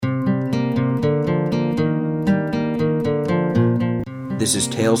This is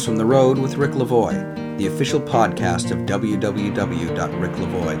Tales from the Road with Rick Lavoie, the official podcast of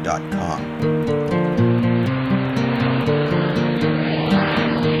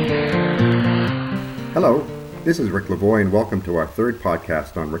www.ricklavoie.com. Hello, this is Rick Lavoie, and welcome to our third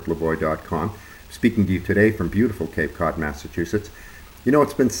podcast on ricklavoie.com. Speaking to you today from beautiful Cape Cod, Massachusetts. You know,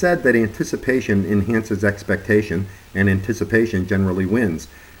 it's been said that anticipation enhances expectation, and anticipation generally wins.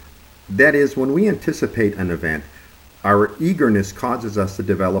 That is, when we anticipate an event, our eagerness causes us to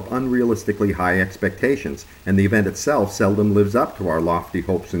develop unrealistically high expectations, and the event itself seldom lives up to our lofty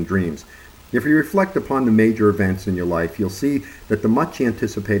hopes and dreams. If you reflect upon the major events in your life, you'll see that the much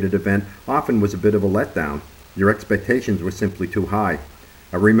anticipated event often was a bit of a letdown. Your expectations were simply too high.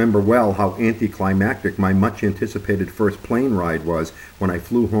 I remember well how anticlimactic my much anticipated first plane ride was when I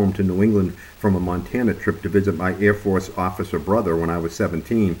flew home to New England from a Montana trip to visit my Air Force officer brother when I was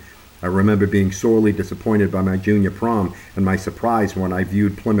 17. I remember being sorely disappointed by my junior prom and my surprise when I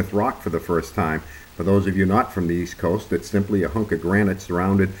viewed Plymouth Rock for the first time. For those of you not from the East Coast, it's simply a hunk of granite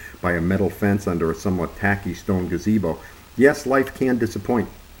surrounded by a metal fence under a somewhat tacky stone gazebo. Yes, life can disappoint.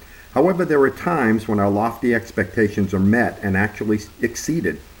 However, there are times when our lofty expectations are met and actually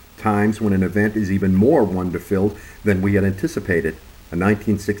exceeded. Times when an event is even more wonder-filled than we had anticipated. A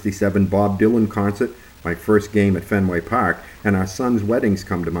 1967 Bob Dylan concert, my first game at Fenway Park, and our son's weddings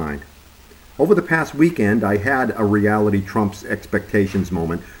come to mind. Over the past weekend, I had a reality trumps expectations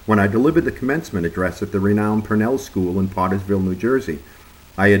moment when I delivered the commencement address at the renowned Purnell School in Pottersville, New Jersey.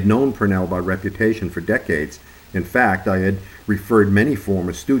 I had known Purnell by reputation for decades. In fact, I had referred many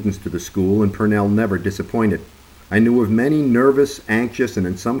former students to the school, and Purnell never disappointed. I knew of many nervous, anxious, and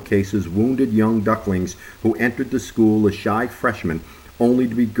in some cases wounded young ducklings who entered the school as shy freshmen, only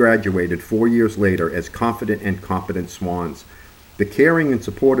to be graduated 4 years later as confident and competent swans. The caring and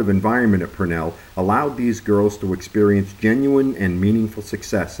supportive environment at Purnell allowed these girls to experience genuine and meaningful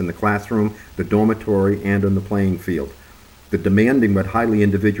success in the classroom, the dormitory, and on the playing field. The demanding but highly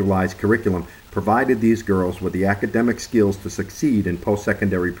individualized curriculum provided these girls with the academic skills to succeed in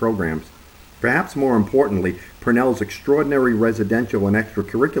post-secondary programs. Perhaps more importantly, Purnell's extraordinary residential and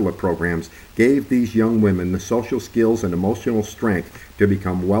extracurricular programs gave these young women the social skills and emotional strength to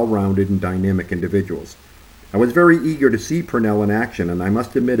become well-rounded and dynamic individuals. I was very eager to see Purnell in action, and I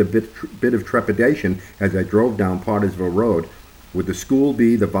must admit a bit of trepidation as I drove down Pottersville Road. Would the school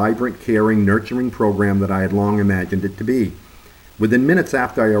be the vibrant, caring, nurturing program that I had long imagined it to be? Within minutes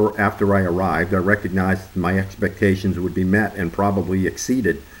after I arrived, I recognized that my expectations would be met and probably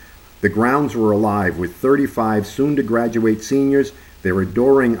exceeded. The grounds were alive with 35 soon-to-graduate seniors, their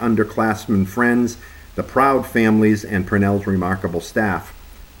adoring underclassmen friends, the proud families, and Purnell's remarkable staff.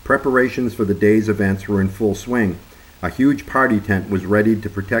 Preparations for the day's events were in full swing. A huge party tent was ready to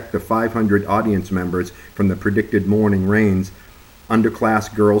protect the 500 audience members from the predicted morning rains.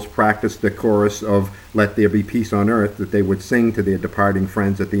 Underclass girls practiced the chorus of "Let There Be Peace on Earth" that they would sing to their departing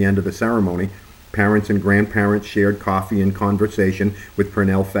friends at the end of the ceremony. Parents and grandparents shared coffee and conversation with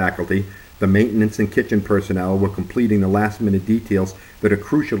Purnell faculty. The maintenance and kitchen personnel were completing the last-minute details that are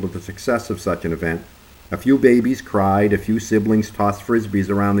crucial to the success of such an event. A few babies cried, a few siblings tossed frisbees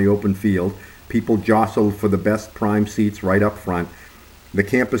around the open field, people jostled for the best prime seats right up front. The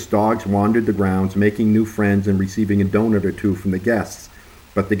campus dogs wandered the grounds, making new friends and receiving a donut or two from the guests.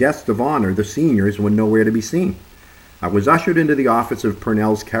 But the guests of honor, the seniors, were nowhere to be seen. I was ushered into the office of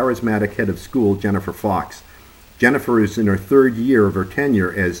Purnell's charismatic head of school, Jennifer Fox. Jennifer is in her third year of her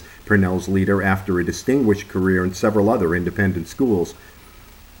tenure as Purnell's leader after a distinguished career in several other independent schools.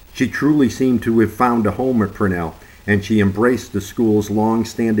 She truly seemed to have found a home at Purnell, and she embraced the school's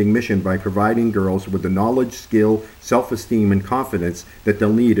long-standing mission by providing girls with the knowledge, skill, self-esteem, and confidence that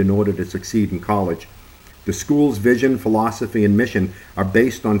they'll need in order to succeed in college. The school's vision, philosophy, and mission are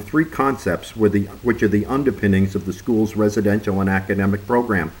based on three concepts which are the underpinnings of the school's residential and academic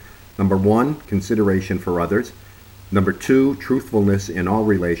program. Number 1, consideration for others. Number 2, truthfulness in all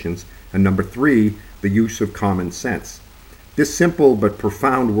relations. And number 3, the use of common sense. This simple but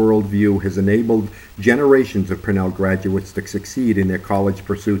profound worldview has enabled generations of Purnell graduates to succeed in their college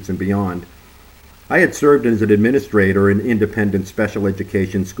pursuits and beyond. I had served as an administrator in independent special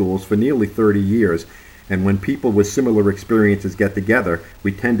education schools for nearly 30 years, and when people with similar experiences get together,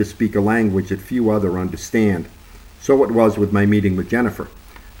 we tend to speak a language that few others understand. So it was with my meeting with Jennifer.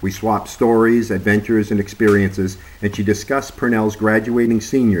 We swapped stories, adventures, and experiences, and she discussed Purnell's graduating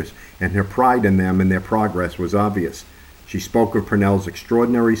seniors, and her pride in them and their progress was obvious. She spoke of Purnell's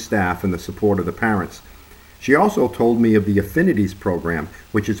extraordinary staff and the support of the parents. She also told me of the Affinities program,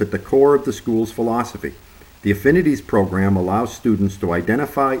 which is at the core of the school's philosophy. The Affinities program allows students to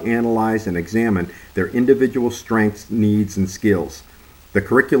identify, analyze, and examine their individual strengths, needs, and skills. The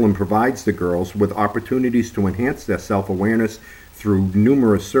curriculum provides the girls with opportunities to enhance their self-awareness through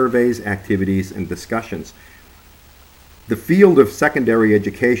numerous surveys, activities, and discussions. The field of secondary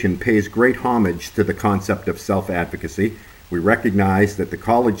education pays great homage to the concept of self-advocacy. We recognize that the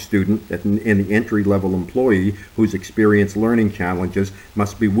college student and the entry-level employee who's experienced learning challenges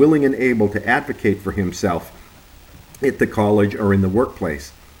must be willing and able to advocate for himself at the college or in the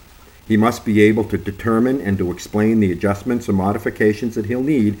workplace. He must be able to determine and to explain the adjustments or modifications that he'll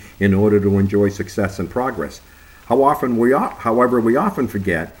need in order to enjoy success and progress. However, we often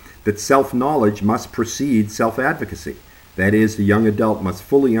forget that self-knowledge must precede self-advocacy. That is, the young adult must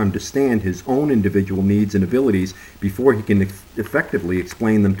fully understand his own individual needs and abilities before he can effectively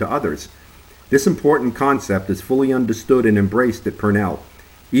explain them to others. This important concept is fully understood and embraced at Purnell.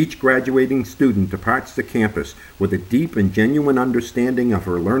 Each graduating student departs the campus with a deep and genuine understanding of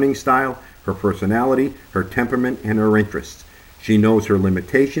her learning style, her personality, her temperament, and her interests. She knows her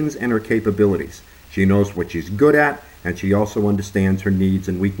limitations and her capabilities. She knows what she's good at, and she also understands her needs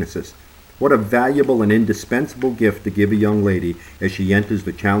and weaknesses. What a valuable and indispensable gift to give a young lady as she enters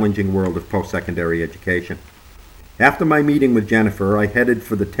the challenging world of post-secondary education. After my meeting with Jennifer, I headed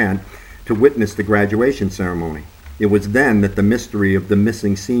for the tent to witness the graduation ceremony. It was then that the mystery of the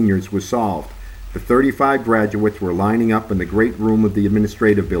missing seniors was solved. The 35 graduates were lining up in the great room of the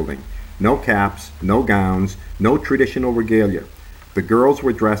administrative building. No caps, no gowns, no traditional regalia. The girls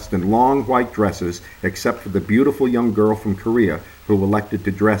were dressed in long white dresses, except for the beautiful young girl from Korea who elected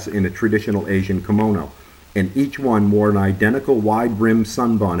to dress in a traditional Asian kimono, and each one wore an identical wide-brimmed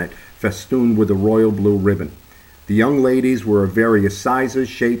sunbonnet festooned with a royal blue ribbon. The young ladies were of various sizes,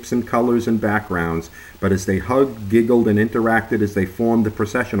 shapes, and colors and backgrounds, but as they hugged, giggled, and interacted as they formed the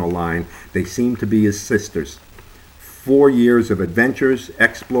processional line, they seemed to be as sisters. 4 years of adventures,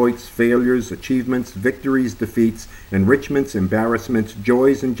 exploits, failures, achievements, victories, defeats, enrichments, embarrassments,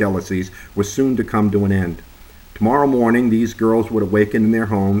 joys, and jealousies was soon to come to an end. Tomorrow morning, these girls would awaken in their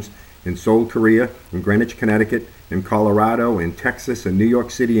homes in Seoul, Korea, in Greenwich, Connecticut, in Colorado, in Texas, in New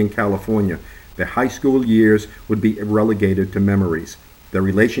York City, and California. Their high school years would be relegated to memories. Their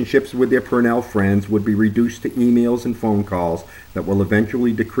relationships with their Purnell friends would be reduced to emails and phone calls that will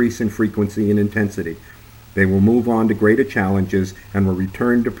eventually decrease in frequency and intensity. They will move on to greater challenges and will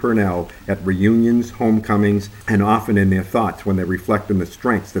return to Purnell at reunions, homecomings, and often in their thoughts when they reflect on the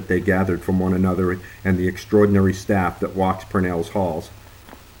strengths that they gathered from one another and the extraordinary staff that walks Purnell's halls.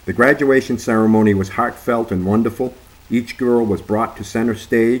 The graduation ceremony was heartfelt and wonderful. Each girl was brought to center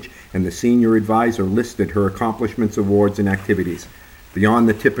stage, and the senior advisor listed her accomplishments, awards, and activities. Beyond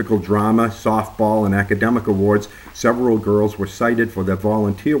the typical drama, softball, and academic awards, several girls were cited for their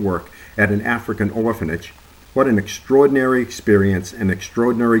volunteer work at an African orphanage. What an extraordinary experience and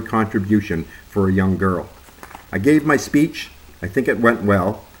extraordinary contribution for a young girl. I gave my speech. I think it went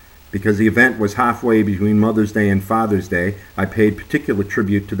well. Because the event was halfway between Mother's Day and Father's Day, I paid particular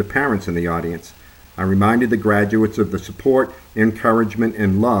tribute to the parents in the audience. I reminded the graduates of the support, encouragement,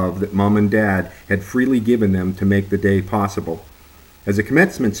 and love that Mom and Dad had freely given them to make the day possible. As a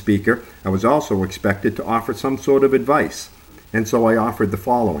commencement speaker, I was also expected to offer some sort of advice, and so I offered the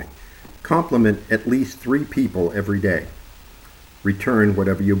following. Compliment at least 3 people every day. Return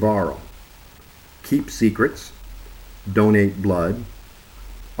whatever you borrow. Keep secrets. Donate blood.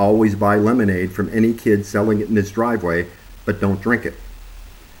 Always buy lemonade from any kid selling it in his driveway, but don't drink it.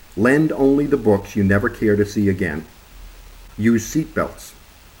 Lend only the books you never care to see again. Use seatbelts.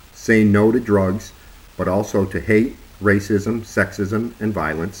 Say no to drugs, but also to hate, racism, sexism, and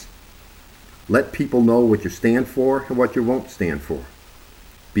violence. Let people know what you stand for and what you won't stand for.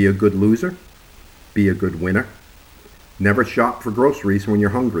 Be a good loser. Be a good winner. Never shop for groceries when you're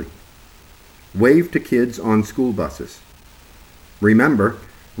hungry. Wave to kids on school buses. Remember,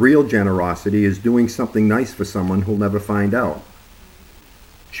 real generosity is doing something nice for someone who'll never find out.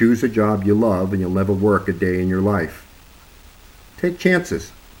 Choose a job you love and you'll never work a day in your life. Take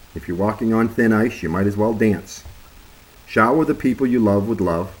chances. If you're walking on thin ice, you might as well dance. Shower the people you love with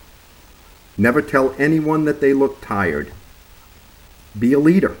love. Never tell anyone that they look tired. Be a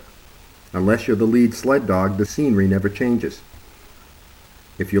leader. Unless you're the lead sled dog, the scenery never changes.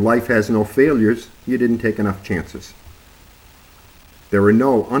 If your life has no failures, you didn't take enough chances. There are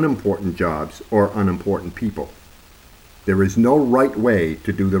no unimportant jobs or unimportant people. There is no right way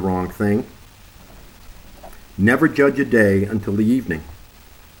to do the wrong thing. Never judge a day until the evening.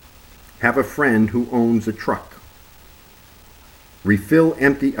 Have a friend who owns a truck. Refill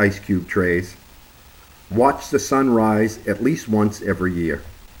empty ice cube trays. Watch the sun rise at least once every year.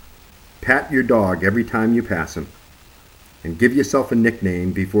 Pat your dog every time you pass him. And give yourself a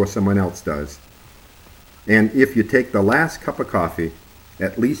nickname before someone else does. And if you take the last cup of coffee,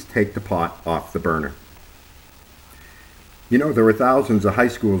 At least take the pot off the burner. You know, there are thousands of high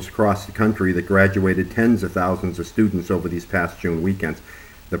schools across the country that graduated tens of thousands of students over these past June weekends.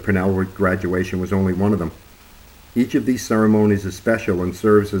 The Purnell graduation was only one of them. Each of these ceremonies is special and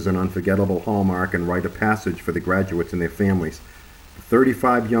serves as an unforgettable hallmark and rite of passage for the graduates and their families. The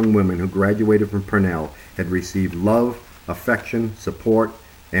 35 young women who graduated from Purnell had received love, affection, support,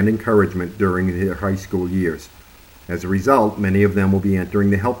 and encouragement during their high school years. As a result, many of them will be entering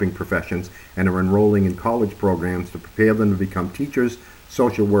the helping professions and are enrolling in college programs to prepare them to become teachers,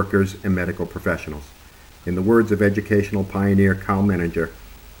 social workers, and medical professionals. In the words of educational pioneer Carl Menninger,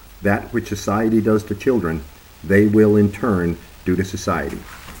 that which society does to children, they will in turn do to society.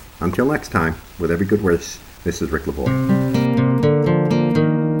 Until next time, with every good wish, this is Rick Lavoie.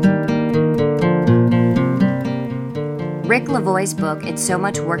 Rick Lavoie's book, It's So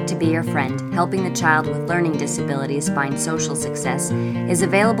Much Work to Be Your Friend, Helping the Child with Learning Disabilities Find Social Success, is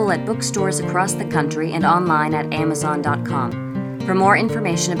available at bookstores across the country and online at Amazon.com. For more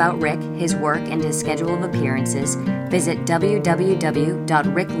information about Rick, his work, and his schedule of appearances, visit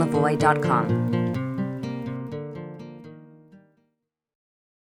www.ricklavoie.com.